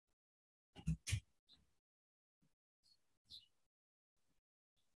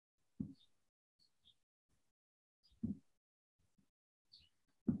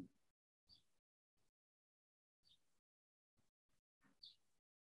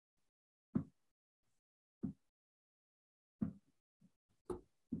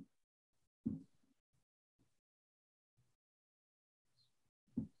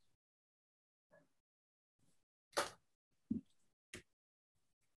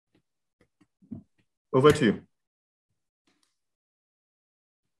Over to you.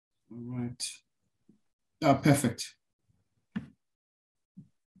 All right. Perfect.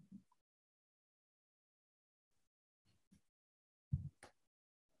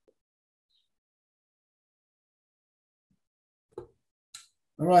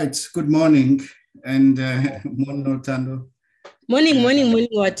 All right. Good morning, and morning, Noluthando. Morning,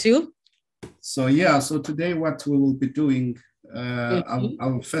 Watu. So yeah, so today what we will be doing,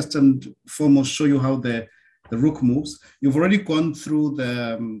 I'll first and foremost show you how the rook moves. You've already gone through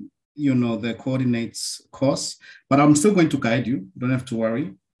the the coordinates course, but I'm still going to guide you. You don't have to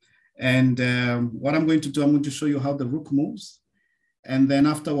worry. And what I'm going to do, I'm going to show you how the rook moves. And then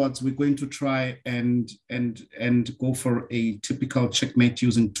afterwards, we're going to try and go for a typical checkmate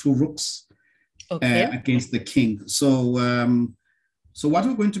using 2 rooks against the king. So so what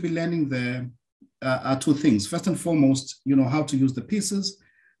we're going to be learning there are 2 things. First and foremost, how to use the pieces,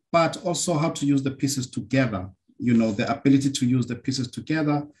 but also how to use the pieces together. The ability to use the pieces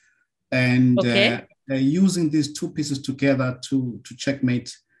together, and using these 2 pieces together to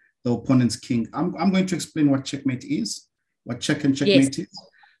checkmate the opponent's king. I'm going to explain what checkmate is. What check and checkmate is.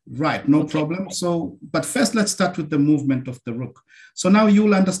 Right, no problem. So, but first let's start with the movement of the rook. So now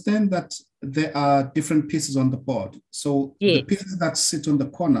you'll understand that there are different pieces on the board. So the pieces that sit on the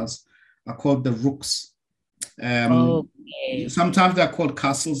corners are called the rooks. Sometimes they're called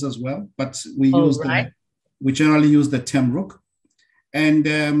castles as well, but we generally use the term rook.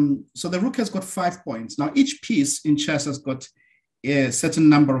 And so the rook has got 5 points. Now each piece in chess has got a certain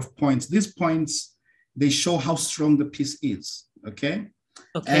number of points. These points, they show how strong the piece is, okay?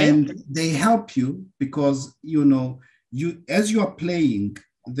 And they help you because, as you are playing,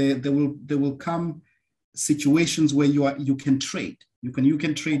 there will come situations where you can trade. You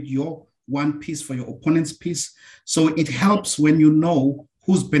can trade your one piece for your opponent's piece. So it helps when you know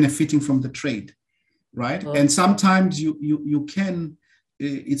who's benefiting from the trade, right? And sometimes you can,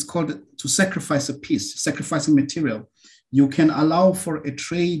 it's called to sacrifice a piece, sacrificing material. You can allow for a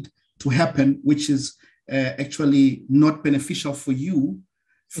trade to happen, which is actually not beneficial for you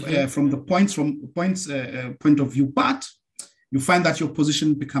from the point of view, but you find that your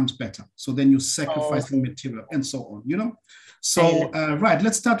position becomes better. So then you sacrifice the material and so on, So, right,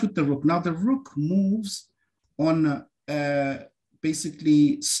 let's start with the rook. Now the rook moves on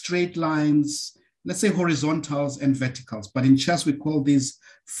basically straight lines, let's say horizontals and verticals, but in chess we call these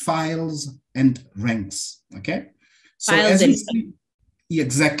files and ranks, okay? So as you see,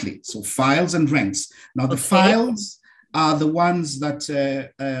 exactly. So files and ranks. Now the files are the ones that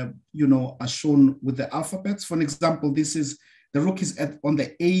are shown with the alphabets. For an example, the rook is on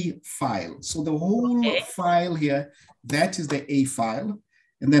the A file. So the whole file here, that is the A file.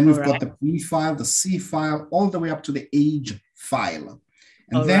 And then we've got the B file, the C file, all the way up to the H file.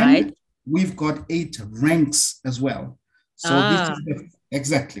 And then we've got 8 ranks as well. So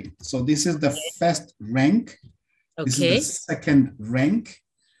this is So this is the first rank. This is the second rank,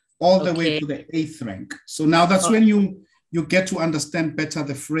 all the way to the 8th rank. So now that's when you get to understand better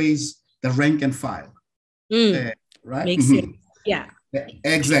the phrase, the rank and file. Right? Makes sense. Yeah.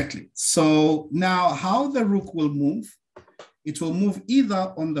 Exactly. So now how the rook will move, it will move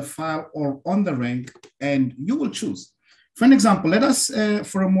either on the file or on the rank, and you will choose. For an example, let us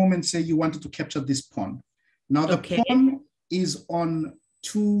for a moment say you wanted to capture this pawn. Now the pawn is on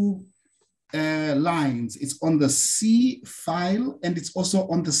 2 lines. It's on the C file and it's also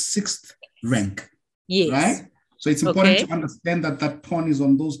on the 6th rank. Yes. Right? So it's important to understand that that pawn is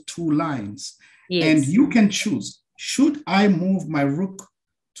on those 2 lines. Yes. And you can choose. Should I move my rook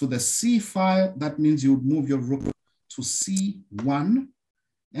to the C file? That means you would move your rook to C1,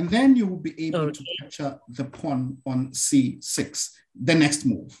 and then you will be able to capture the pawn on C6, the next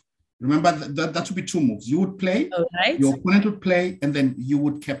move. Remember, that would be 2 moves. You would play, your opponent would play, and then you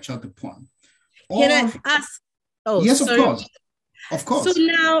would capture the pawn. Can I ask? Oh, yes, sorry. Of course. So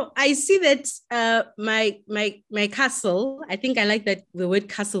now I see that my castle, I think I like the word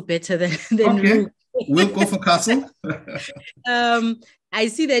castle better than rook. We'll go for castle. I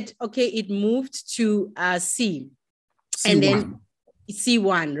see that, it moved to C. C1. And then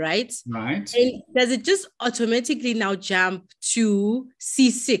C1, right? Right. And does it just automatically now jump to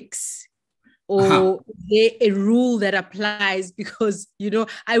C6? Or is there a rule that applies? Because,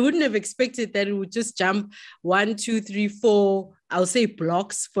 I wouldn't have expected that it would just jump 1, 2, 3, 4, I'll say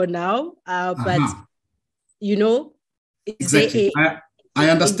blocks for now. But, exactly. I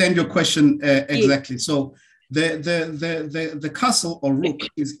understand your question exactly. So the castle or rook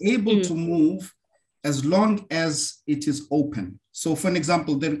is able to move as long as it is open. So for an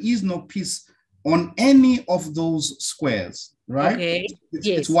example, there is no piece on any of those squares, right? Okay.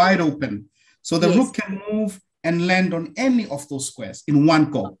 It's wide open. So the rook can move and land on any of those squares in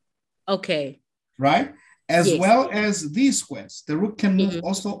one go. Okay. Right? As well as these squares. The rook can move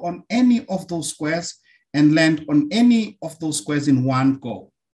also on any of those squares and land on any of those squares in one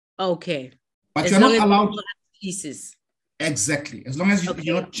go. Okay. But you're not allowed pieces. Exactly. As long as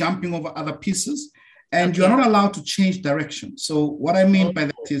you're not jumping over other pieces, and you're not allowed to change direction. So what I mean by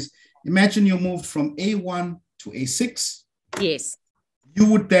that is, imagine you moved from A1 to A6. Yes. You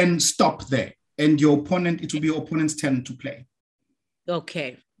would then stop there, and your opponent, it will be your opponent's turn to play.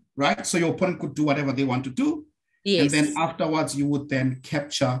 Okay. Right? So your opponent could do whatever they want to do. Yes. And then afterwards, you would then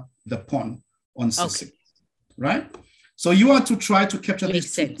capture the pawn on C6. Okay. Right? So you are to try to capture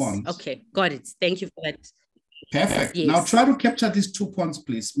these two pawns. Okay, got it. Thank you for that. Perfect. Yes. Now try to capture these 2 pawns,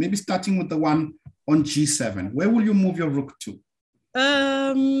 please. Maybe starting with the one on G7. Where will you move your rook to?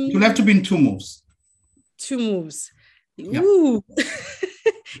 You'll have to be in 2 moves. 2 moves. Ooh.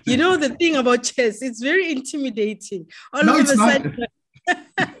 You know the thing about chess, it's very intimidating. All of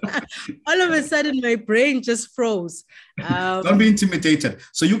a sudden, my brain just froze. Don't be intimidated.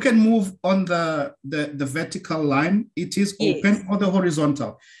 So you can move on the vertical line. It is open, or the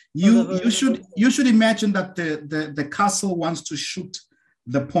horizontal. You should imagine that the castle wants to shoot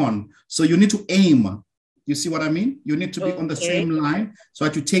the pawn. So you need to aim. You see what I mean? You need to be on the same line so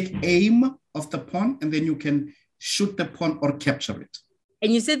that you take aim of the pawn, and then you can shoot the pawn or capture it.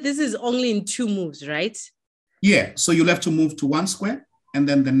 And you said this is only in 2 moves, right? Yeah. So you'll have to move to 1 square, and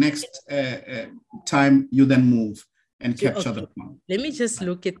then the next time you then move and capture the pawn. Let me just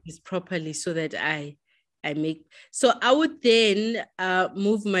look at this properly so that I make. So I would then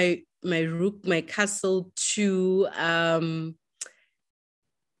move my rook, my castle to.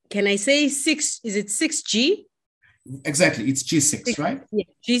 Can I say 6? Is it 6G? Exactly. It's G6, right? Yeah,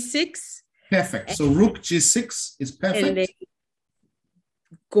 G6. Perfect. So rook G6 is perfect. And then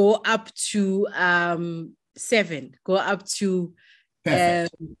go up to 7. Go up to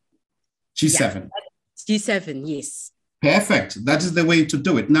perfect. G7. Yeah, G7, yes. Perfect. That is the way to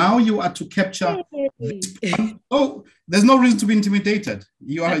do it. Now you are to capture this pawn. Oh, there's no reason to be intimidated.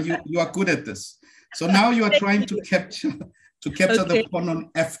 You are good at this. So now you are trying to capture the pawn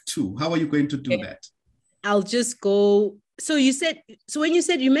on F2. How are you going to do that? I'll just go. So when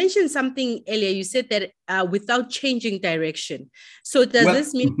you mentioned something earlier, you said that without changing direction. So does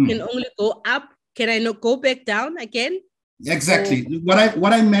this mean you can only go up? Can I not go back down again? Exactly.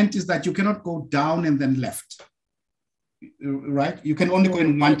 What I meant is that you cannot go down and then left. Right? You can only go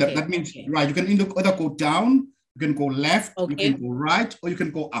in one. That means, right, you can either go down, you can go left, you can go right, or you can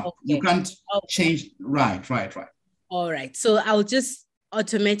go up. You can't change. Right. All right. So I'll just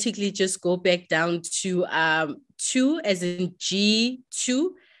automatically just go back down to 2, as in G2.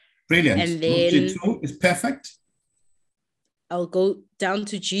 Brilliant. And then G2 is perfect. I'll go down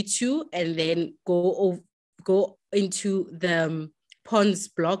to G2 and then go into the pawns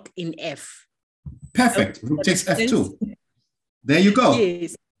block in F. Perfect. Rook takes F2. There you go.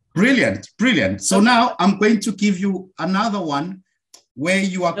 Yes. Brilliant. So now I'm going to give you another one where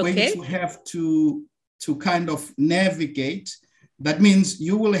you are going to have to kind of navigate. That means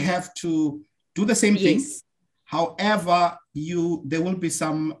you will have to do the same thing. However, there will be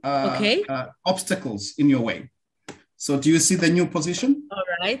some obstacles in your way. So do you see the new position? All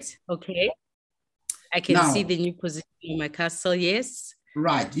right. Okay. I can see the new position in my castle. Yes.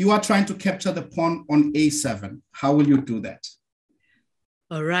 Right. You are trying to capture the pawn on A7. How will you do that?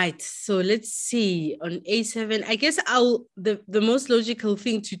 All right. So let's see. On A7, I guess the most logical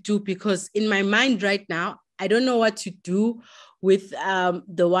thing to do, because in my mind right now, I don't know what to do with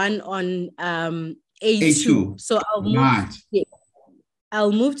the one on A2. So I'll move. Right. Yeah,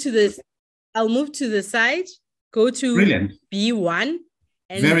 I'll move to the side. Go to B1,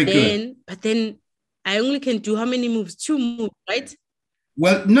 and but then I only can do how many moves? 2 moves, right?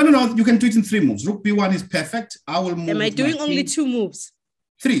 Well, no. You can do it in 3 moves. Rook B1 is perfect. I will move. Am I doing only 2 moves?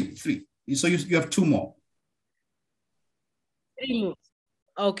 3. So you have 2 more. 3 moves.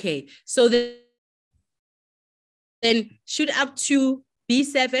 Okay. So then shoot up to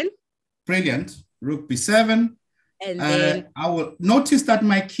B7. Brilliant. Rook B7. And then I will notice that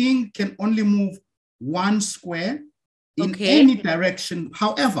my king can only move 1 square in any direction.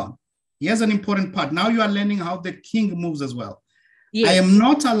 However, here's an important part. Now you are learning how the king moves as well. Yes. I am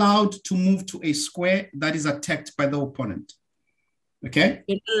not allowed to move to a square that is attacked by the opponent. Okay?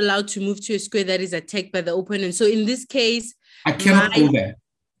 You're not allowed to move to a square that is attacked by the opponent. So in this case, I cannot go there.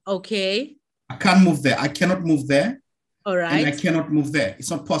 Okay. I can't move there. I cannot move there. All right. And I cannot move there.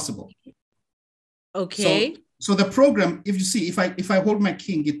 It's not possible. Okay. So the program, if you see, if I hold my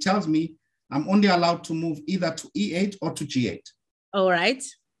king, it tells me I'm only allowed to move either to E8 or to G8. All right.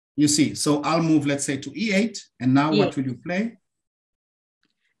 You see, so I'll move, let's say, to E8. And now what will you play?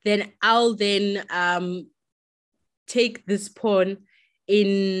 Then I'll take this pawn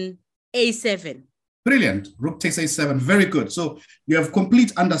in A7. Brilliant. Rook takes A7. Very good. So you have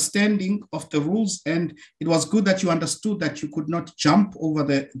complete understanding of the rules, and it was good that you understood that you could not jump over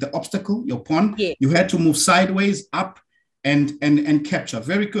the obstacle, your pawn. Yes. You had to move sideways, up, and capture.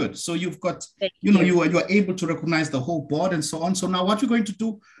 Very good. So you've got, you are able to recognize the whole board and so on. So now what you're going to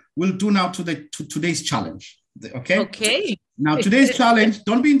do, we'll do now to today's challenge. Okay. Okay. Now today's challenge,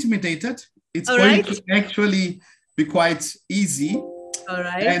 don't be intimidated. It's going to actually be quite easy. All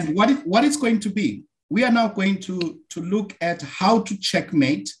right. And what it's going to be, we are now going to look at how to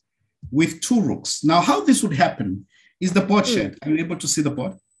checkmate with 2 rooks. Now, how this would happen is the board shared. Are you able to see the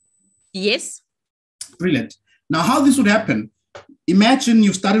board? Yes. Brilliant. Now, how this would happen, imagine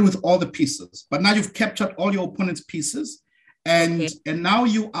you started with all the pieces, but now you've captured all your opponent's pieces, and now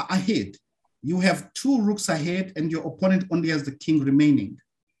you are ahead. You have 2 rooks ahead, and your opponent only has the king remaining.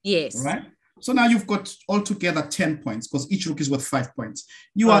 Yes. Right? So now you've got altogether 10 points because each rook is worth 5 points.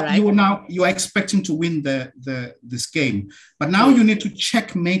 You are expecting to win this game, but now you need to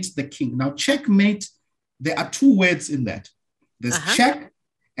checkmate the king. Now checkmate, there are 2 words in that. There's check,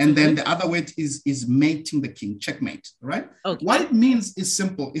 and then the other word is mating the king, checkmate, right? Okay. What it means is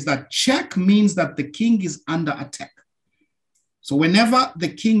simple, is that check means that the king is under attack. So whenever the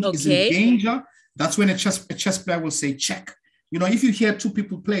king is in danger, that's when a chess player will say check. You know, if you hear 2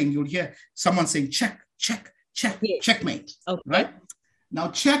 people playing, you'll hear someone saying check, check, check, checkmate, right? Now,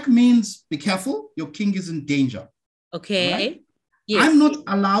 check means be careful, your king is in danger. Okay. Right? Yes. I'm not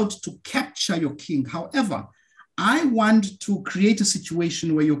allowed to capture your king. However, I want to create a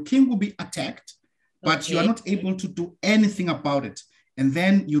situation where your king will be attacked, but you are not able to do anything about it. And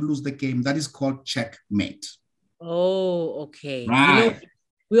then you lose the game. That is called checkmate. Oh, okay. Right. You know,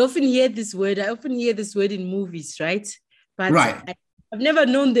 we often hear this word. I often hear this word in movies, right? But I've never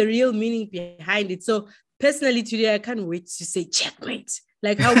known the real meaning behind it. So personally today, I can't wait to say checkmate,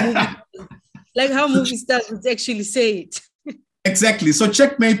 like how movie stars would actually say it. Exactly. So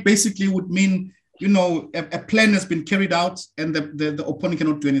checkmate basically would mean, you know, a plan has been carried out and the opponent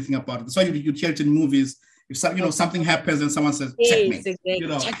cannot do anything about it. So you hear it in movies. If something happens and someone says checkmate, exactly. You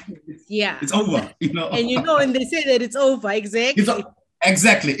know, checkmate. It's over. You know, and they say that it's over.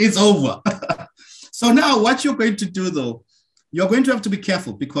 Exactly. It's over. So now what you're going to do though, you're going to have to be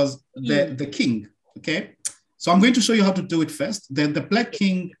careful because the king, okay? So I'm going to show you how to do it first. Then the black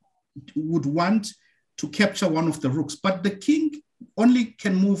king would want to capture one of the rooks, but the king only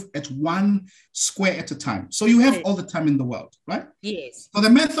can move at 1 square at a time. So you have all the time in the world, right? Yes. So the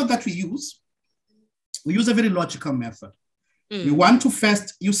method that we use a very logical method. We want to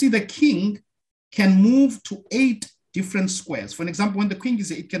first, you see the king can move to 8 different squares. For example, when the king is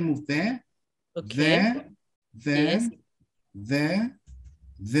here, it can move there, there,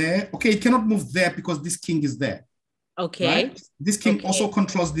 there. Okay, it cannot move there because this king is there. Okay. Right? This king also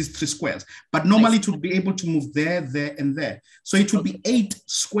controls these 3 squares, but normally it would be able to move there, there, and there. So it would be 8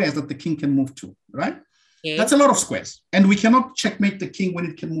 squares that the king can move to, right? That's a lot of squares. And we cannot checkmate the king when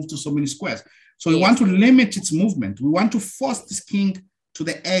it can move to so many squares. So we want to limit its movement. We want to force this king to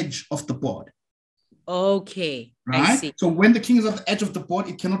the edge of the board. Okay. Right. I see. So when the king is at the edge of the board,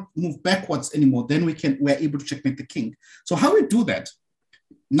 it cannot move backwards anymore. Then we're able to checkmate the king. So how we do that?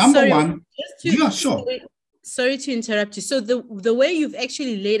 Number one. Sure. Sorry to interrupt you. So the way you've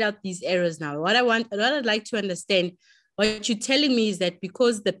actually laid out these arrows now, what I'd like to understand, what you're telling me is that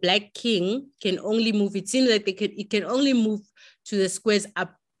because the black king can only move, it seems like it can only move to the squares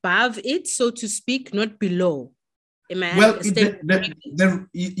above it, so to speak, not below. You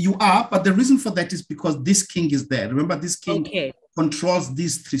are, but the reason for that is because this king is there. Remember, this king controls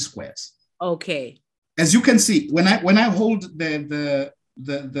these 3 squares. Okay. As you can see, when I hold the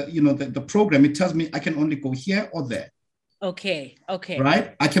program, it tells me I can only go here or there. Okay.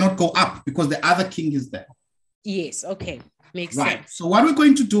 Right? I cannot go up because the other king is there. Yes. Okay. Makes sense. So what we're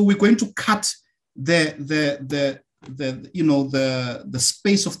going to do, we're going to cut the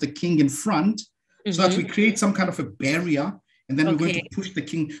space of the king in front, so that we create some kind of a barrier, and then we're going to push the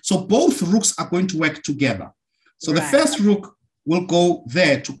king. So both rooks are going to work together. So the first rook will go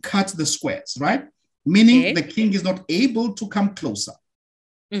there to cut the squares, right? Meaning the king is not able to come closer.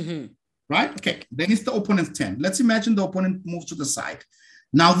 Right? Okay. Then it's the opponent's turn. Let's imagine the opponent moves to the side.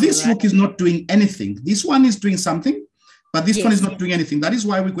 Now this rook is not doing anything. This one is doing something, but this one is not doing anything. That is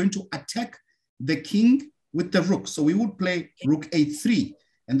why we're going to attack the king with the rook. So we would play rook a3,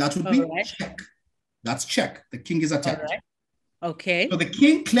 and that would be check. That's check. The king is attacked. Okay. So the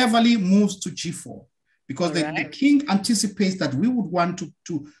king cleverly moves to g4 because the king anticipates that we would want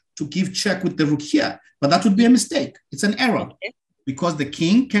to give check with the rook here, but that would be a mistake. It's an error because the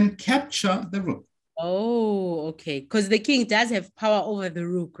king can capture the rook. Oh, okay. Because the king does have power over the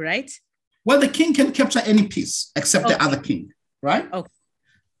rook, right? Well, the king can capture any piece except the other king, right? Okay.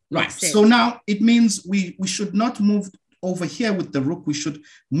 Right. So now it means we should not move over here with the rook. We should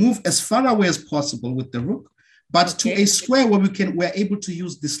move as far away as possible with the rook, but to a square where we're able to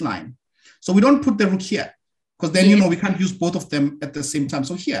use this line. So we don't put the rook here because then, we can't use both of them at the same time.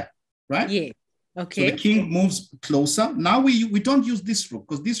 So here, right? Yeah. Okay. So the king moves closer. Now we don't use this rook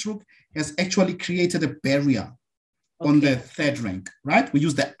because this rook has actually created a barrier on the third rank, right? We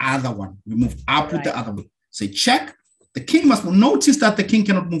use the other one. We move up with the other one. Say check. The king must notice that the king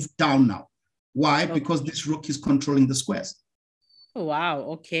cannot move down now. Why? Because this rook is controlling the squares. Oh, wow.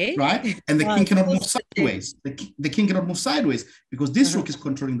 Okay. Right? And the king cannot move sideways. The king cannot move sideways because this rook is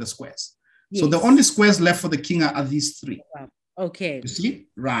controlling the squares. Yes. So the only squares left for the king are these three. Wow. Okay. You see?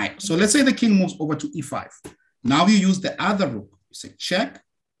 Right. So let's say the king moves over to e5. Now you use the other rook. You say check.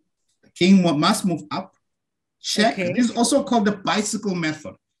 The king must move up. Check. Okay. This is also called the bicycle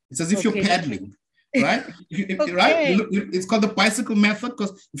method. It's as if you're paddling, right? Right? It's called the bicycle method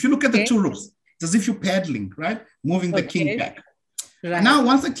because if you look at the two rooks, it's as if you're paddling, right? Moving the king back. Right. Now,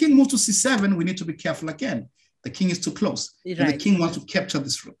 once the king moves to c7, we need to be careful again. The king is too close. Right. And the king wants to capture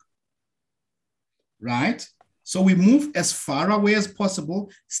this rook. Right? So we move as far away as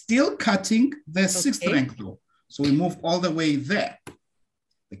possible, still cutting the sixth rank though. So we move all the way there.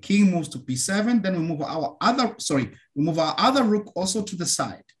 The king moves to b7, then we move our other rook also to the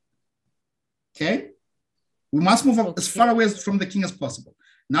side. Okay? We must move as far away from the king as possible.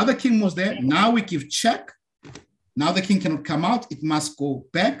 Now the king moves there. Now we give check. Now the king cannot come out. It must go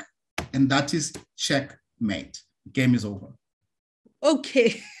back. And that is checkmate. Game is over.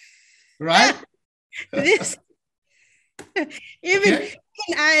 Okay. Right? This, even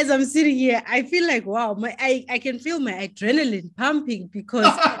as I'm sitting here, I feel like, wow, I can feel my adrenaline pumping because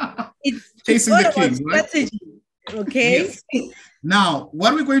it's all about strategy. Right? Okay. Yes. Now,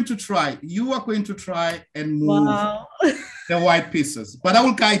 what we're going to try, you are going to try and move the white pieces, but I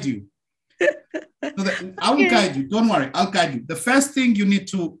will guide you. I will guide you. Don't worry, I'll guide you. The first thing you need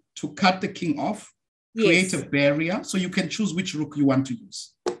to cut the king off, create a barrier so you can choose which rook you want to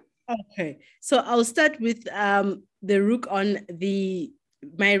use. Okay, so I'll start with the rook on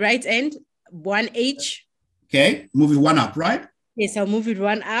my right end, 1h. Okay, move it one up, right? Yes, I'll move it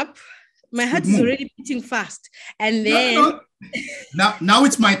one up. My heart is already beating fast. And then... Now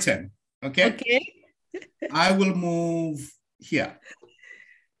it's my turn, okay? Okay. I will move here.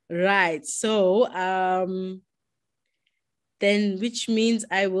 Right, so then which means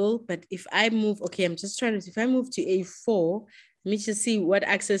I will, but if I move, okay, I'm just trying to, if I move to a4, let me just see what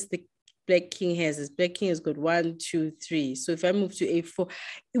access the black king has. This black king has got 1, 2, 3. So if I move to a4,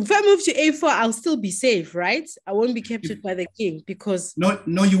 I'll still be safe, right? I won't be captured by the king because...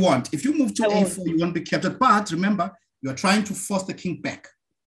 No, you won't. If you move to a4, you won't be captured. But remember, you're trying to force the king back.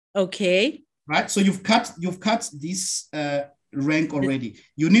 Okay. Right? So you've cut this rank already.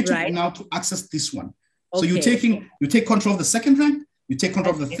 You need to now to access this one. So you take control of the second rank, you take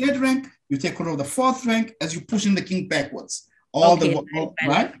control of the third rank, you take control of the fourth rank as you're pushing the king backwards.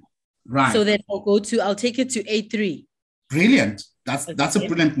 Right. So then I'll take it to a3. Brilliant. That's a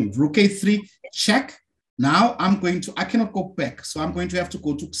brilliant move. Rook a3, check. Now I cannot go back. So I'm going to have to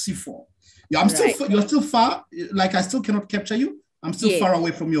go to c4. Yeah, you're still far. Like I still cannot capture you. I'm still far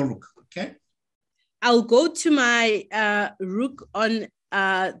away from your rook. Okay. I'll go to my rook on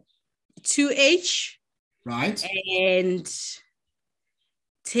 2h. Right. And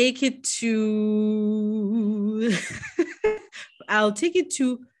take it to I'll take it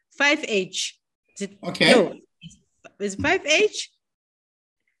to 5h. Okay. No, is 5h?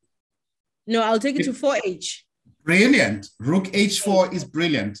 No, I'll take it to 4h. Brilliant. Rook h4 is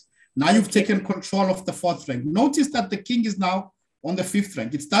brilliant. Now you've taken control of the fourth rank. Notice that the king is now on the fifth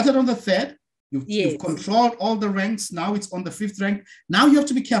rank. It started on the third. You've controlled all the ranks. Now it's on the fifth rank. Now you have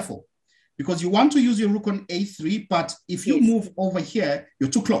to be careful because you want to use your rook on a3, but if you move over here, you're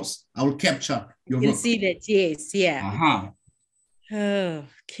too close. I will capture your rook. You can see that, yes, yeah. Uh-huh.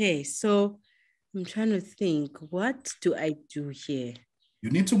 Okay, so I'm trying to think, what do I do here? You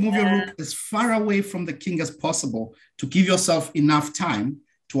need to move your rook as far away from the king as possible to give yourself enough time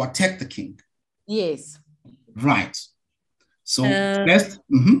to attack the king. Yes. Right. So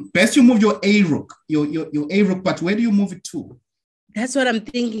best you move your a rook, your a rook, but where do you move it to? That's what I'm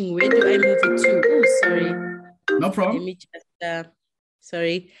thinking. Where do I move it to? Oh, sorry. No problem. Let me just,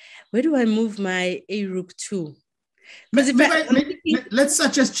 sorry. Where do I move my a rook to? Let's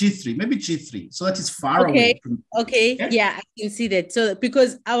suggest G3, maybe G3, so that it's far away. Okay, yeah, I can see that. So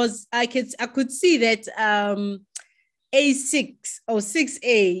because I could see that A6 or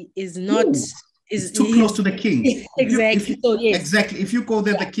 6A is not. It's too close to the king. Exactly. Exactly. If you go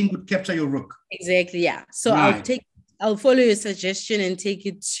there, the king would capture your rook. Exactly. Yeah. So I'll follow your suggestion and take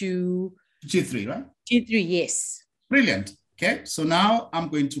it to G3, right? G3, yes. Brilliant. Okay. So now I'm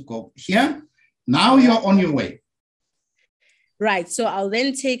going to go here. Now you're on your way. Right. So I'll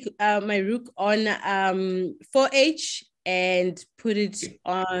then take my rook on 4H and put it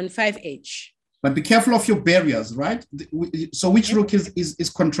on 5H. But be careful of your barriers, right? So which rook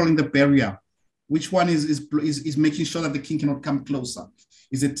is controlling the barrier? Which one is making sure that the king cannot come closer?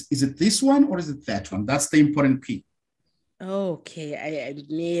 Is it this one or is it that one? That's the important key. Okay, I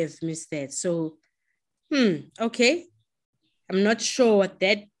may have missed that. So, okay. I'm not sure what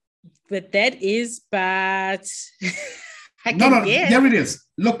that is, but there it is.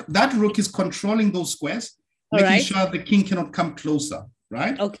 Look, that rook is controlling those squares, making sure the king cannot come closer,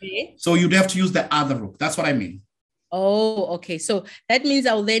 right? Okay. So you'd have to use the other rook. That's what I mean. Oh, okay. So that means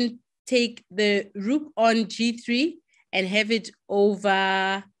I'll then take the rook on G3 and have it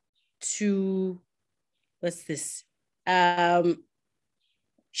over to, what's this? G5.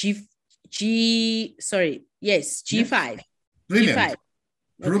 Brilliant. G5.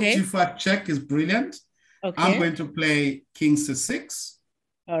 Rook G5 check is brilliant. Okay. I'm going to play king C6.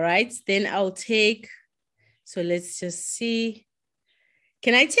 All right. Then I'll take, so let's just see.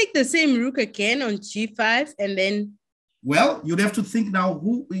 Can I take the same rook again on G5 and then? Well, you'd have to think now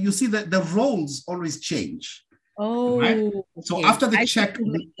who, you see that the roles always change. Oh, right? Okay. So after the check.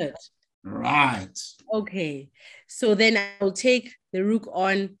 Right. Okay. So then I'll take the rook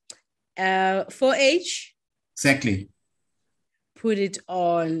on 4H. Exactly. Put it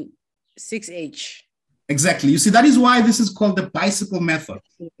on 6H. Exactly. You see, that is why this is called the bicycle method.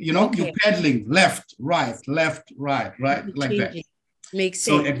 You know, you're pedaling left, right, like that. Makes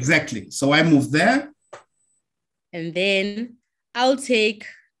sense. So exactly. So I move there. And then I'll take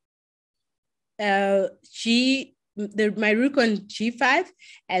my rook on G5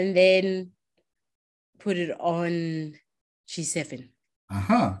 and then put it on G7.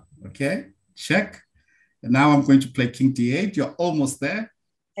 Okay. Check. And now I'm going to play king D8. You're almost there.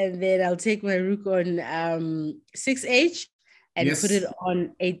 And then I'll take my rook on 6H and put it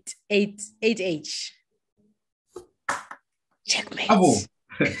on 8H. Checkmate. Bravo.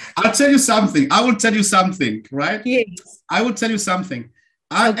 I'll tell you something. I will tell you something, right? Yes. I will tell you something.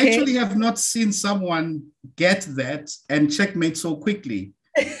 I actually have not seen someone get that and checkmate so quickly.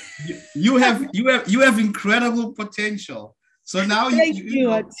 you have incredible potential. So now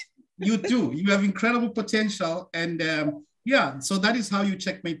you do. You have incredible potential, and so that is how you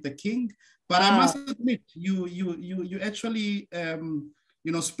checkmate the king. But I must admit, you actually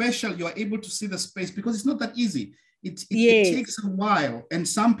special. You are able to see the space because it's not that easy. It takes a while, and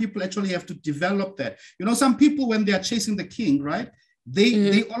some people actually have to develop that. You know, some people when they are chasing the king, right?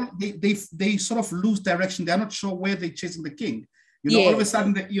 They sort of lose direction. They're not sure where they're chasing the king. You know, all of a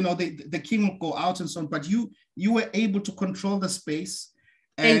sudden, the king will go out and so on. But you were able to control the space.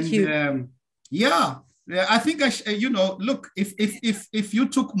 And Thank you. I think look, if you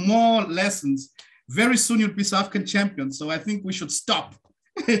took more lessons, very soon you'd be South African champion. So I think we should stop.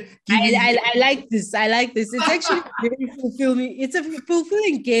 I like this. I like this. It's actually very fulfilling. It's a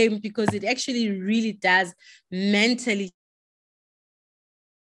fulfilling game because it actually really does mentally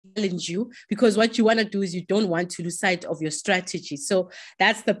challenge you, because what you want to do is you don't want to lose sight of your strategy. So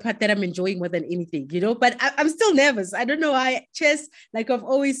that's the part that I'm enjoying more than anything, but I'm still nervous. I don't know why. Chess, like I've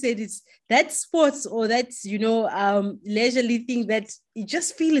always said, it's that sports or that's leisurely thing that you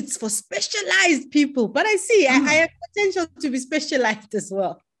just feel it's for specialized people. But I see I have potential to be specialized as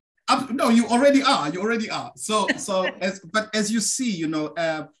well. No, you already are. So as you see,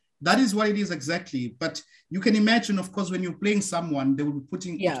 that is what it is exactly. But you can imagine, of course, when you're playing someone, they will be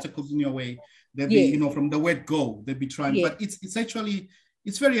putting obstacles in your way. They'll be, from the word go, they'll be trying. But it's actually,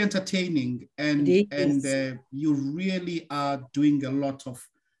 it's very entertaining, and you really are doing a lot of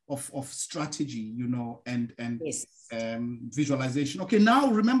strategy, and visualization. Okay,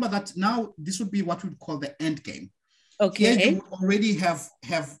 now remember that now this would be what we call the end game. Okay. Here you already have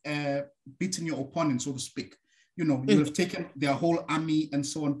beaten your opponent, so to speak. You have taken their whole army and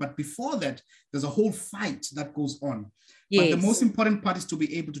so on. But before that, there's a whole fight that goes on. Yes. But the most important part is to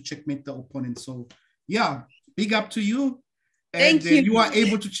be able to checkmate the opponent. So, big up to you. And Thank you. You are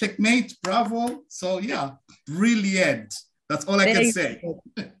able to checkmate. Bravo. So, brilliant. That's all I can say.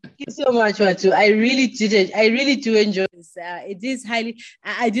 you so much, Watu. I really did it. I really do enjoy this. It is highly.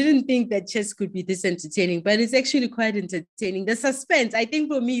 I didn't think that chess could be this entertaining, but it's actually quite entertaining. The suspense. I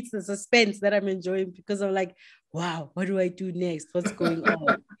think for me, it's the suspense that I'm enjoying because I'm like, wow, what do I do next? What's going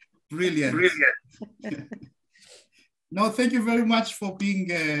on? Brilliant. No, thank you very much for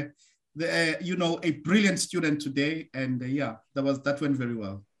being, a brilliant student today. And yeah, that went very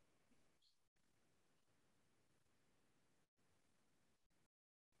well.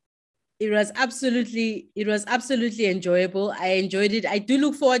 It was absolutely enjoyable. I enjoyed it. I do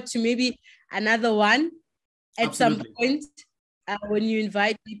look forward to maybe another one at some point when you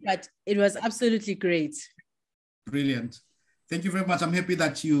invite me, but it was absolutely great. Brilliant. Thank you very much. I'm happy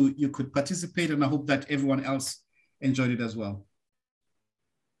that you could participate, and I hope that everyone else enjoyed it as well.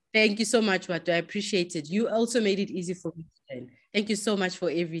 Thank you so much, Watu. I appreciate it. You also made it easy for me today. Thank you so much for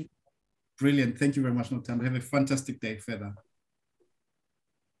everything. Brilliant. Thank you very much, Noluthando. Have a fantastic day further.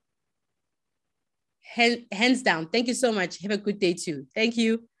 Hands down. Thank you so much. Have a good day too. Thank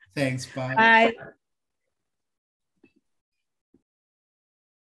you. Thanks. Bye. Bye.